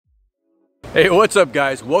Hey, what's up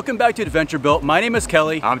guys? Welcome back to Adventure Built. My name is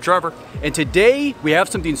Kelly. I'm Trevor. And today we have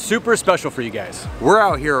something super special for you guys. We're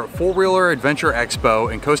out here at Four-Wheeler Adventure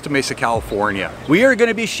Expo in Costa Mesa, California. We are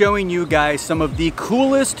gonna be showing you guys some of the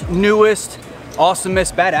coolest, newest,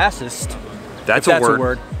 awesomest, badassest, that's a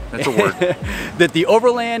word. That's a word. that the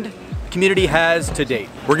Overland community has to date.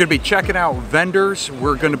 We're gonna be checking out vendors.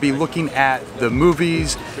 We're gonna be looking at the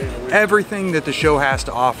movies, everything that the show has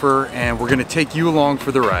to offer, and we're gonna take you along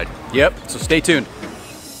for the ride. Yep, so stay tuned.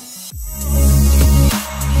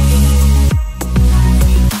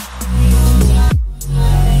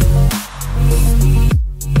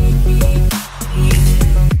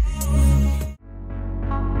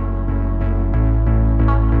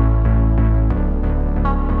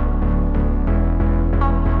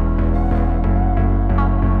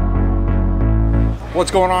 What's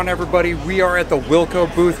going on, everybody? We are at the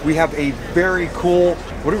Wilco booth. We have a very cool,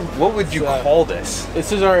 what would you call this?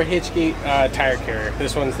 This is our hitchgate tire carrier.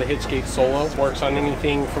 This one's the hitchgate Solo. Works on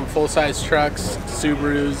anything from full-size trucks,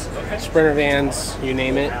 Subarus, Sprinter vans, you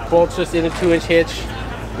name it. Bolts just in a 2-inch hitch,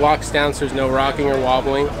 locks down so there's no rocking or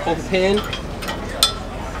wobbling. Pull the pin.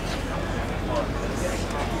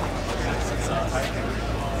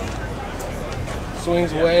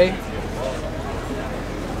 Swings away.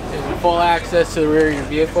 Full access to the rear of your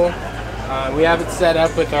vehicle. We have it set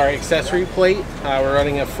up with our accessory plate. We're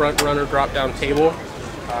running a front runner drop down table.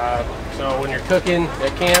 So when you're cooking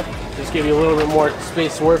at camp, just give you a little bit more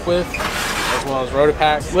space to work with, as well as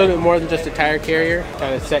Rotopack. A little bit more than just a tire carrier.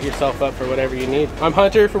 Kind of set yourself up for whatever you need. I'm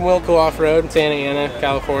Hunter from Wilco Offroad in Santa Ana,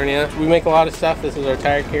 California. We make a lot of stuff. This is our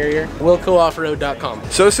tire carrier. WilcoOffroad.com.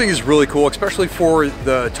 So this thing is really cool, especially for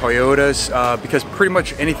the Toyotas, because pretty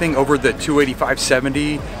much anything over the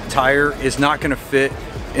 285/70 tire is not going to fit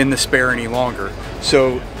in the spare any longer.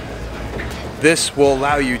 So this will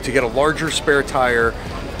allow you to get a larger spare tire,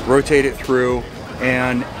 rotate it through,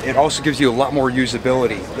 and it also gives you a lot more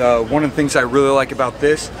usability. One of the things I really like about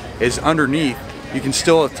this is underneath you can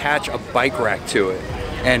still attach a bike rack to it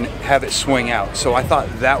and have it swing out. So I thought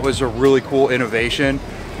that was a really cool innovation,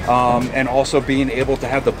 and also being able to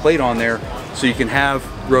have the plate on there so you can have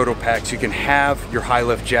Rotopacks, you can have your high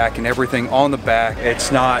lift jack and everything on the back.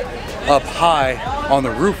 It's not up high on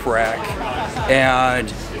the roof rack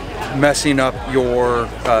and messing up your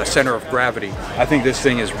center of gravity. I think this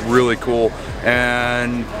thing is really cool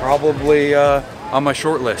and probably on my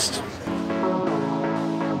short list.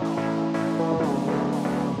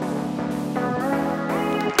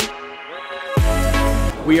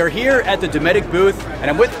 We are here at the Dometic booth, and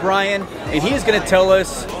I'm with Brian, and he is going to tell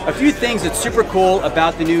us a few things that's super cool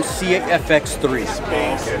about the new CFX3.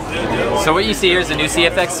 So what you see here is a new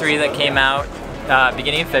CFX3 that came out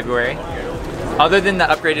beginning of February. Other than the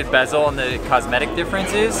upgraded bezel and the cosmetic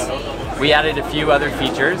differences, we added a few other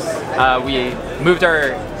features. We moved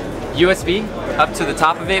our USB up to the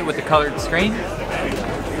top of it with the colored screen.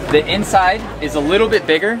 The inside is a little bit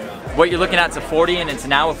bigger. What you're looking at is a 40 and it's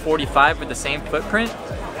now a 45 with the same footprint.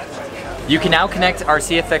 You can now connect our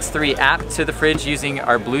CFX3 app to the fridge using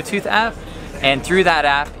our Bluetooth app, and through that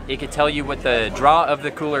app it could tell you what the draw of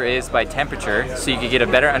the cooler is by temperature, so you could get a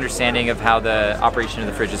better understanding of how the operation of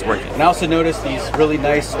the fridge is working. And I also noticed these really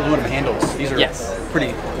nice aluminum handles. These are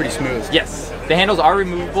pretty smooth. Yes, the handles are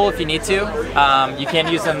removable if you need to. You can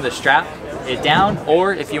use them to strap it down,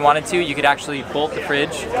 or if you wanted to, you could actually bolt the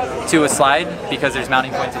fridge to a slide because there's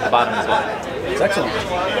mounting points at the bottom as well. It's excellent.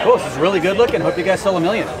 Cool, this is really good looking. Hope you guys sell 1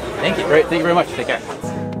 million. Thank you. Great, thank you very much. Take care.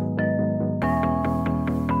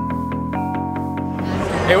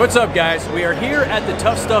 Hey, what's up guys? We are here at the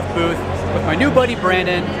Tuff Stuff booth with my new buddy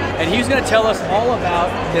Brandon, and he's going to tell us all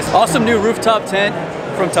about this awesome new rooftop tent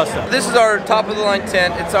from Tuff Stuff. This is our top of the line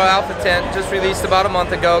tent. It's our alpha tent, just released about a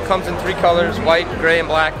month ago. It comes in 3 colors, white, gray, and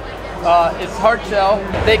black. It's hard shell.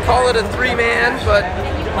 They call it a 3-man, but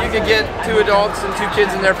you could get 2 adults and 2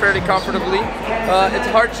 kids in there fairly comfortably. It's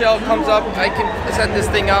hard shell, comes up. I can set this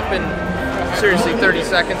thing up in seriously 30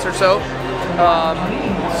 seconds or so.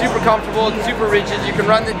 Super comfortable, it's super rigid. You can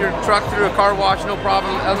run your truck through a car wash, no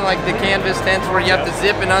problem. Unlike the canvas tents where you have to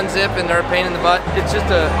zip and unzip and they're a pain in the butt. It's just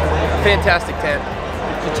a fantastic tent.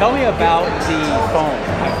 So tell me about the foam.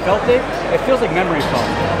 I felt it. It feels like memory foam.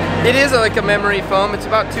 It is like a memory foam. It's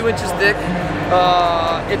about 2 inches thick.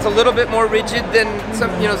 It's a little bit more rigid than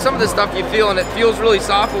some of the stuff you feel, and it feels really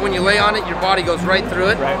soft, but when you lay on it, your body goes right through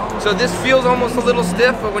it. Right. So this feels almost a little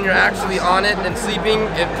stiff, but when you're actually on it and sleeping,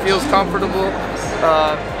 it feels comfortable.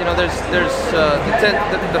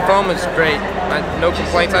 The foam is great. No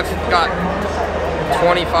complaints. I've got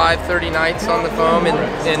 25, 30 nights on the foam in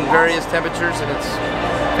various temperatures, and it's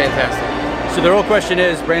fantastic. So the real question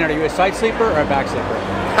is, Brandon, are you a side sleeper or a back sleeper?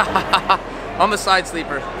 I'm a side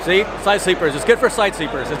sleeper. See, side sleepers. It's good for side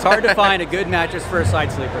sleepers. It's hard to find a good mattress for a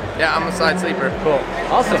side sleeper. Yeah, I'm a side sleeper. Cool.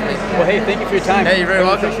 Awesome. Well, hey, thank you for your time. Hey, you're very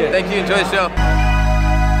welcome. Appreciate it. Thank you. Enjoy the show.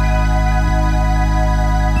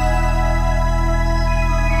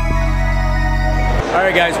 All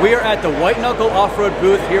right, guys, we are at the Knuckle Offroad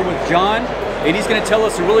booth here with John, and he's going to tell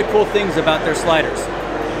us some really cool things about their sliders.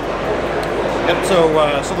 Yep, so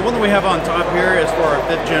the one that we have on top here is for our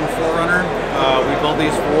 5th gen 4Runner. We build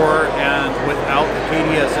these for and without the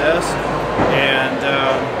KDSS, and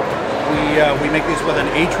we make these with an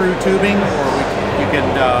A-True tubing, or you can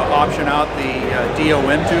option out the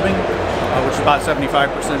DOM tubing, which is about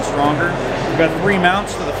 75% stronger. We've got 3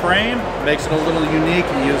 mounts to the frame, makes it a little unique.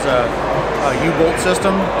 You use a U-bolt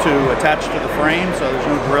system to attach to the frame, so there's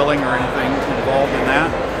no drilling or anything involved in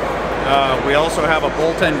that. We also have a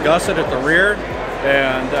bolt-end gusset at the rear,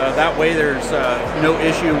 and that way there's no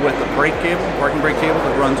issue with the brake cable, parking brake cable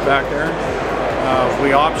that runs back there. We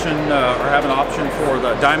have an option for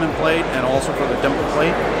the diamond plate and also for the dimple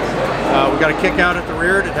plate. We've got a kick out at the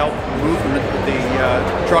rear to help move the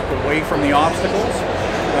truck away from the obstacles.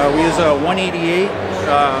 We use a 188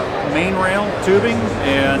 main rail tubing,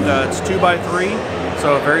 and it's 2x3.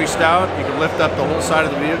 So very stout. You can lift up the whole side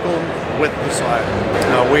of the vehicle with the slider.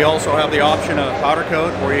 We also have the option of powder coat,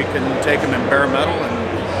 where you can take them in bare metal and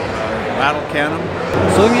lattice can them.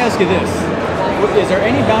 So let me ask you this. Is there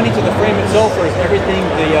any mounting to the frame itself, or is everything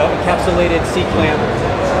the encapsulated C-clamp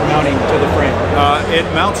mounting to the frame? It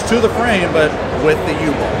mounts to the frame, but with the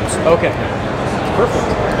U-bolts. Okay. Perfect.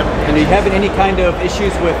 And are you having any kind of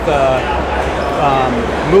issues with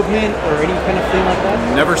movement or any kind of thing like that?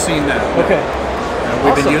 Never seen that. Okay.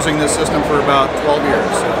 We've been using this system for about 12 years.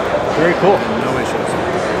 So very cool. No issues.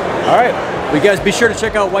 All right. Well, you guys be sure to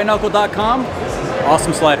check out whiteknuckle.com.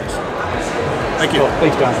 Awesome sliders. Thank you. Cool.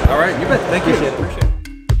 Thanks, John. All right. You bet. Thank you. Appreciate it.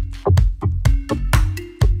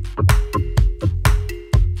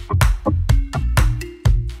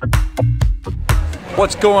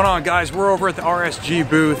 What's going on, guys? We're over at the RSG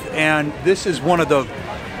booth, and this is one of the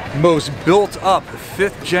most built up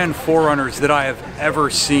 5th gen 4Runners that I have ever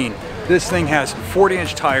seen. This thing has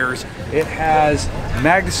 40-inch tires, it has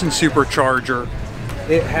Magnuson supercharger,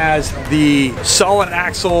 it has the solid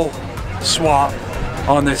axle swap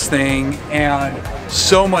on this thing, and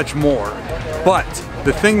so much more. But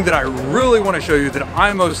the thing that I really want to show you that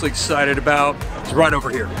I'm mostly excited about is right over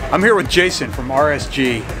here. I'm here with Jason from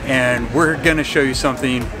RSG, and we're going to show you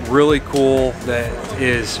something really cool that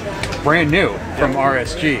is brand new from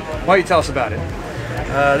RSG. Why don't you tell us about it?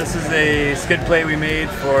 This is a skid plate we made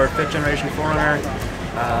for 5th generation 4Runner.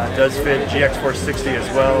 Does fit GX460 as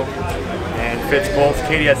well, and fits both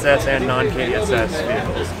KDSS and non-KDSS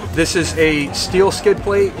vehicles. This is a steel skid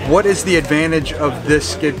plate. What is the advantage of this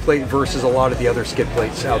skid plate versus a lot of the other skid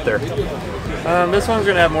plates out there? This one's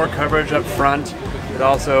going to have more coverage up front. It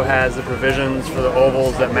also has the provisions for the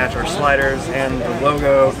ovals that match our sliders and the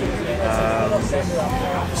logo.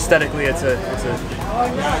 Aesthetically, it's a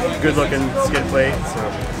good-looking skid plate. So.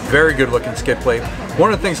 Very good-looking skid plate.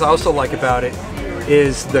 One of the things I also like about it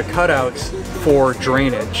is the cutouts for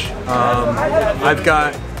drainage. I've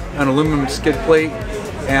got an aluminum skid plate,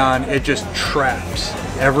 and it just traps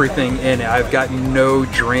everything in it. I've got no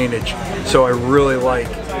drainage, so I really like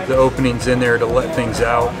the openings in there to let things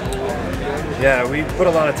out. Yeah, we put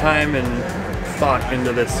a lot of time and thought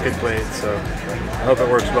into this skid plate, so I hope it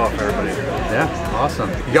works well for everybody. Yeah,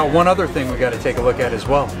 awesome. You got one other thing we got to take a look at as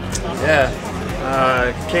well. Yeah,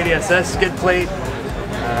 KDSS skid plate.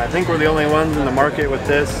 I think we're the only ones in the market with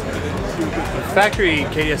this. The factory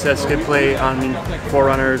KDSS skid plate on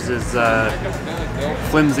 4Runners is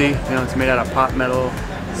flimsy. You know, it's made out of pot metal,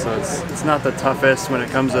 so it's not the toughest when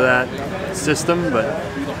it comes to that system. But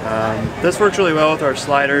this works really well with our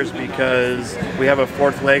sliders because we have a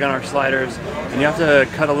 4th leg on our sliders, and you have to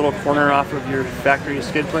cut a little corner off of your factory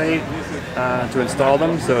skid plate to install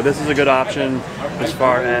them. So this is a good option as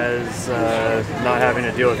far as not having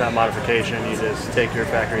to deal with that modification. You just take your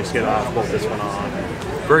factory skid off, bolt this one on.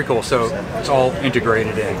 Very cool. So it's all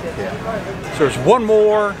integrated in. Yeah. So there's one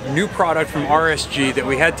more new product from RSG that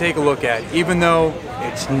we had to take a look at, even though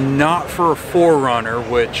it's not for a 4Runner,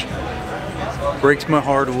 which breaks my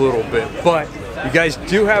heart a little bit. But you guys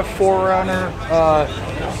do have 4Runner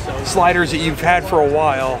sliders that you've had for a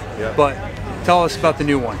while. Yeah. But tell us about the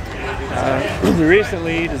new one. We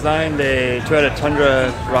recently designed a Toyota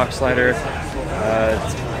Tundra rock slider.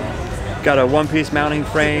 It's got a 1-piece mounting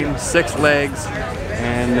frame, 6 legs,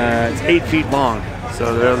 and it's 8 feet long.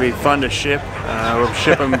 So they'll be fun to ship. We'll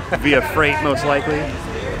ship them via freight most likely.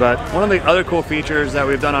 But one of the other cool features that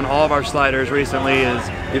we've done on all of our sliders recently is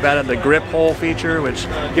we've added the grip hole feature, which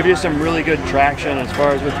gives you some really good traction as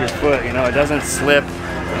far as with your foot. You know, it doesn't slip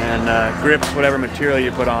and grips whatever material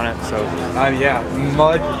you put on it. So yeah,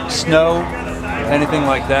 mud, snow, anything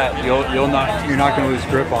like that, you're not going to lose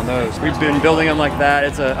grip on those. We've been building them like that.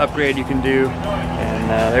 It's an upgrade you can do,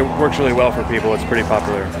 and it works really well for people. It's pretty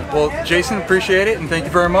popular. Well, Jason, appreciate it, and thank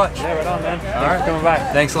you very much. Yeah, right on, man. Thanks for coming by.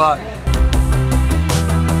 Thanks a lot.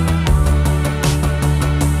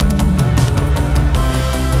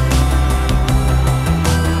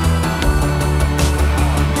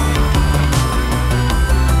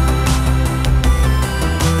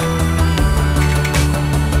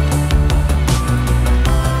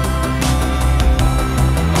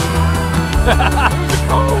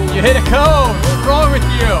 You hit a cone! What's wrong with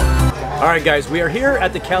you? Alright guys, we are here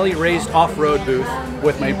at the Cali RSG Offroad booth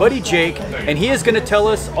with my buddy Jake, and he is going to tell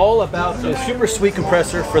us all about the super sweet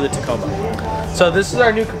compressor for the Tacoma. So this is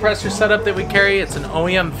our new compressor setup that we carry. It's an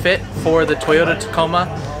OEM fit for the Toyota Tacoma.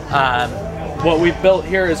 What we've built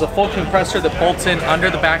here is a full compressor that bolts in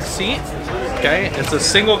under the back seat. Okay, it's a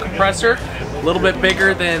single compressor, a little bit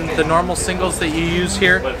bigger than the normal singles that you use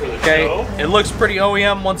here. Okay, it looks pretty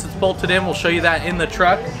OEM once it's bolted in. We'll show you that in the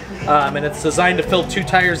truck. And it's designed to fill 2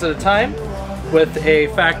 tires at a time with a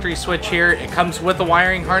factory switch here. It comes with a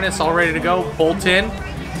wiring harness all ready to go, bolt in,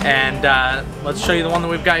 and let's show you the one that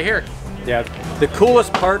we've got here. Yeah, the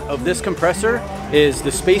coolest part of this compressor is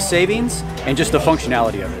the space savings and just the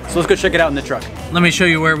functionality of it. So let's go check it out in the truck. Let me show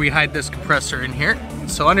you where we hide this compressor in here.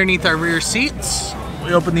 So underneath our rear seats,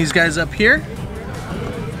 we open these guys up here.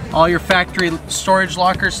 All your factory storage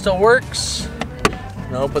lockers still works.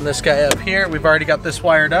 I'm gonna open this guy up here. We've already got this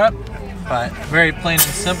wired up, but very plain and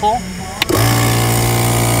simple. Pop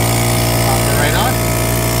it right on.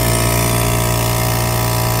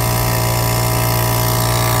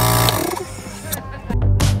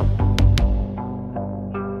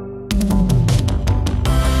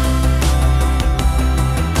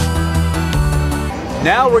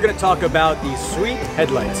 Now we're going to talk about these sweet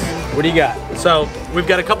headlights. What do you got? So we've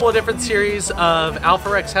got a couple of different series of Alpha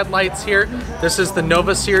Rex headlights here. This is the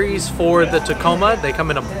Nova series for the Tacoma. They come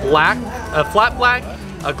in a black, a flat black,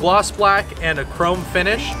 a gloss black, and a chrome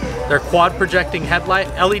finish. They're quad projecting headlight,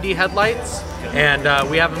 LED headlights, and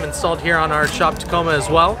we have them installed here on our shop Tacoma as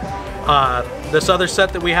well. This other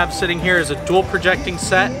set that we have sitting here is a dual projecting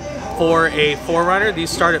set for a 4Runner. These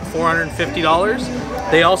start at $450.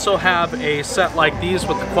 They also have a set like these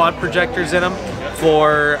with the quad projectors in them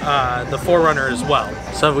for the 4Runner as well.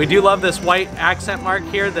 So we do love this white accent mark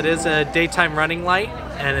here that is a daytime running light,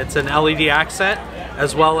 and it's an LED accent,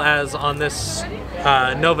 as well as on this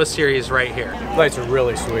Nova series right here. Lights are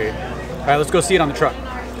really sweet. All right, let's go see it on the truck.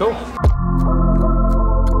 Cool.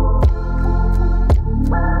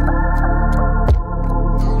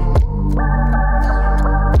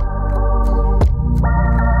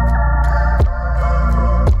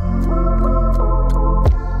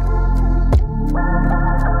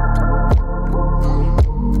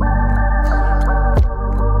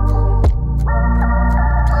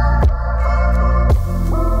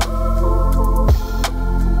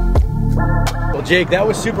 Jake, that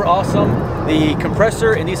was super awesome. The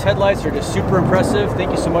compressor and these headlights are just super impressive.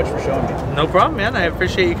 Thank you so much for showing me. No problem, man. I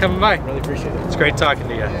appreciate you coming by. Really appreciate it. It's great talking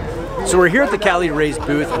to you. So we're here at the Cali RSG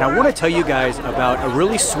booth, and I want to tell you guys about a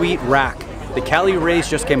really sweet rack the Cali RSG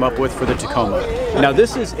just came up with for the Tacoma. Now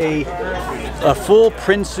this is a full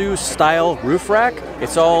Prinsu style roof rack.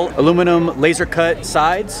 It's all aluminum laser cut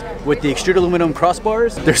sides with the extruded aluminum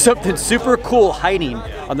crossbars. There's something super cool hiding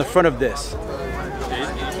on the front of this.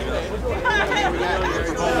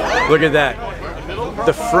 Look at that.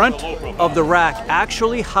 The front of the rack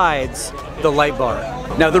actually hides the light bar.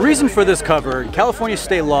 Now the reason for this cover, in California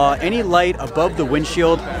state law, any light above the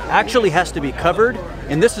windshield actually has to be covered,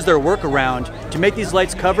 and this is their workaround to make these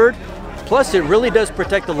lights covered. Plus it really does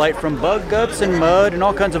protect the light from bug guts and mud and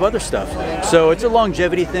all kinds of other stuff. So it's a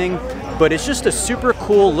longevity thing, but it's just a super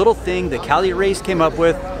cool little thing that Cali RSG came up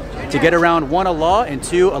with to get around, 1, a law, and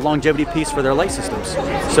 2, a longevity piece for their light systems.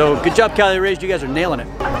 So good job, Cali RSG, you guys are nailing it.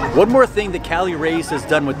 One more thing that Cali RSG has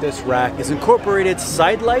done with this rack is incorporated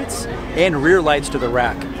side lights and rear lights to the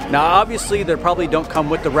rack. Now obviously they probably don't come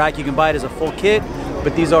with the rack, you can buy it as a full kit,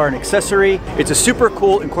 but these are an accessory. It's a super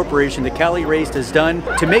cool incorporation that Cali RSG has done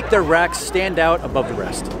to make their racks stand out above the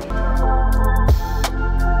rest.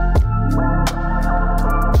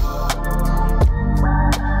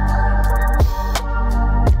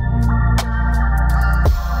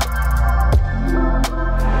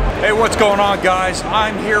 Hey, what's going on, guys?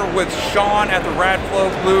 I'm here with Sean at the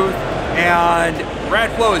Radflo booth, and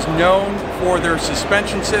Radflo is known for their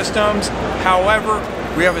suspension systems. However,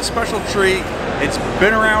 we have a special treat. It's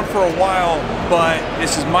been around for a while, but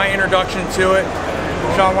this is my introduction to it.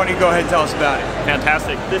 Sean, why don't you go ahead and tell us about it?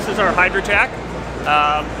 Fantastic. This is our Hydra Jack.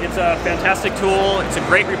 It's a fantastic tool. It's a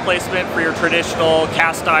great replacement for your traditional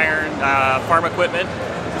cast iron farm equipment.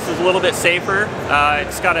 This is a little bit safer.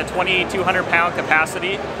 It's got a 2,200 pound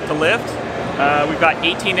capacity to lift. We've got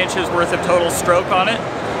 18 inches worth of total stroke on it,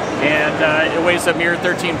 and it weighs a mere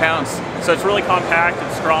 13 pounds. So it's really compact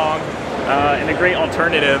and strong, and a great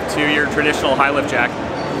alternative to your traditional high lift jack.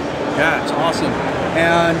 Yeah, it's awesome.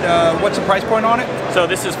 And what's the price point on it? So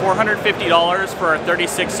this is $450 for our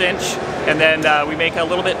 36 inch, and then we make a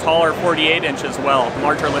little bit taller 48 inch as well,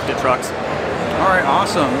 larger lifted trucks. All right,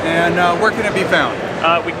 awesome. And where can it be found?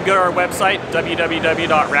 We can go to our website,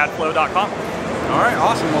 www.radflo.com. All right,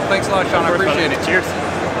 awesome. Well, thanks a lot, Sean. I appreciate it. Cheers.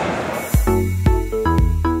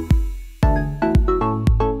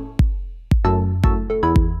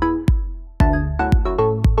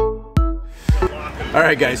 All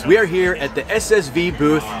right, guys, we are here at the SSV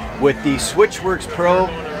booth with the SwitchWorks Pro,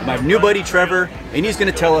 my new buddy Trevor, and he's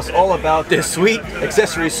going to tell us all about this sweet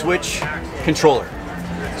accessory switch controller.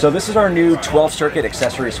 So this is our new 12-circuit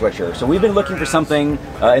accessory switcher. So we've been looking for something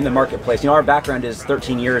in the marketplace. You know, our background is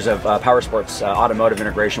 13 years of power sports automotive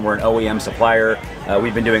integration. We're an OEM supplier.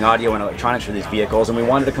 We've been doing audio and electronics for these vehicles, and we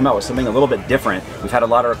wanted to come out with something a little bit different. We've had a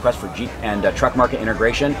lot of requests for Jeep and truck market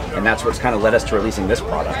integration, and that's what's kind of led us to releasing this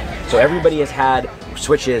product. So everybody has had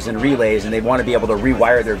switches and relays, and they want to be able to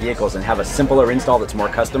rewire their vehicles and have a simpler install that's more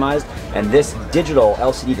customized. And this digital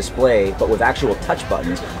LCD display, but with actual touch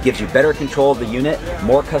buttons, gives you better control of the unit,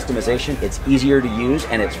 more customization, it's easier to use,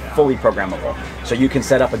 and it's fully programmable. So you can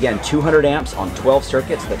set up, again, 200 amps on 12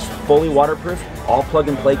 circuits that's fully waterproof, all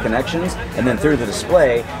plug-and-play connections, and then through the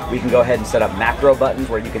display, we can go ahead and set up macro buttons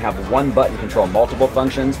where you can have one button control multiple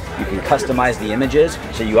functions. You can customize the images,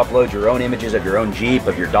 so you upload your own images of your own Jeep,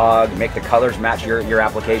 of your dog, make the colors match your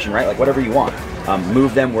application, right? Like whatever you want.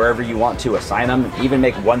 Move them wherever you want to, assign them, even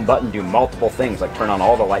make one button do multiple things, like turn on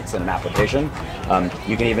all the lights in an application.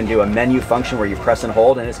 You can even do a menu function where you press and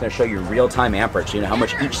hold, and it's going to show you real-time amperage, so you know how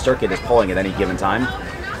much each circuit is pulling at any given time.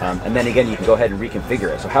 And then again, you can go ahead and reconfigure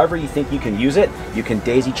it. So however you think you can use it, you can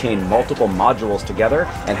daisy chain multiple modules together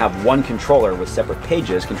and have one controller with separate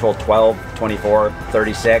pages, control 12, 24,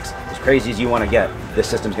 36, as crazy as you want to get. This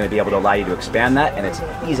system's going to be able to allow you to expand that, and it's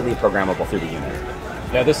easily programmable through the unit.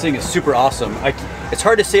 Yeah, this thing is super awesome. It's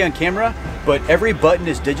hard to say on camera, but every button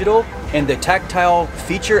is digital, and the tactile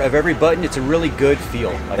feature of every button, it's a really good feel.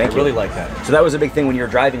 I really like that. So that was a big thing when you're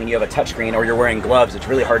driving and you have a touchscreen or you're wearing gloves. It's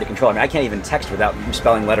really hard to control. I mean, I can't even text without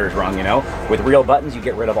spelling letters wrong, you know? With real buttons, you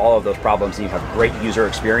get rid of all of those problems and you have great user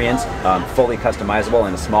experience, fully customizable,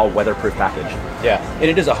 and a small weatherproof package. Yeah, and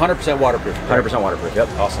it is 100% waterproof. 100% waterproof, yep.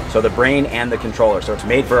 Awesome. So the brain and the controller. So it's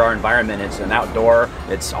made for our environment. It's an outdoor,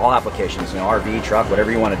 it's all applications, you know, RV, truck,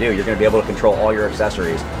 whatever you want to do. You're going to be able to control all your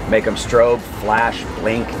accessories. Make them strobe, flash,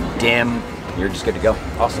 blink, dim. You're just good to go.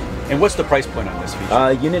 Awesome. And what's the price point on this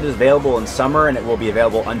feature? Unit is available in summer, and it will be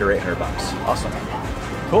available under $800. Awesome.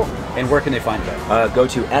 Cool. And where can they find that? Go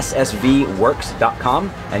to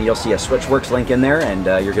ssvworks.com, and you'll see a SwitchWorks link in there, and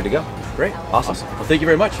you're good to go. Great. Awesome. Well, thank you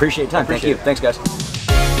very much. Appreciate your time. Thank you. Thanks, guys.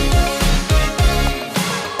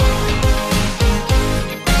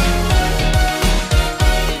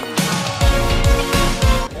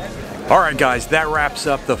 All right, guys, that wraps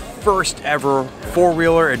up the first ever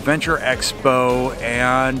four-wheeler Adventure Expo,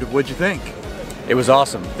 and what'd you think? It was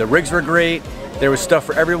awesome. The rigs were great. There was stuff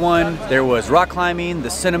for everyone. There was rock climbing. The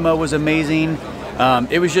cinema was amazing.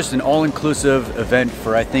 It was just an all-inclusive event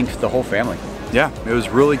for, I think, the whole family. Yeah, it was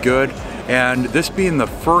really good. And this being the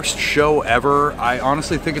first show ever, I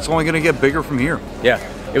honestly think it's only going to get bigger from here. Yeah,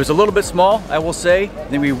 it was a little bit small, I will say. I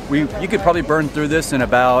think you could probably burn through this in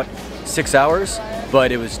about 6 hours.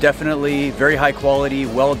 But it was definitely very high quality,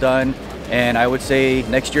 well done, and I would say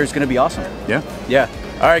next year is going to be awesome. Yeah. Yeah.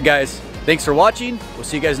 All right, guys. Thanks for watching. We'll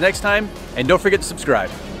see you guys next time, and don't forget to subscribe.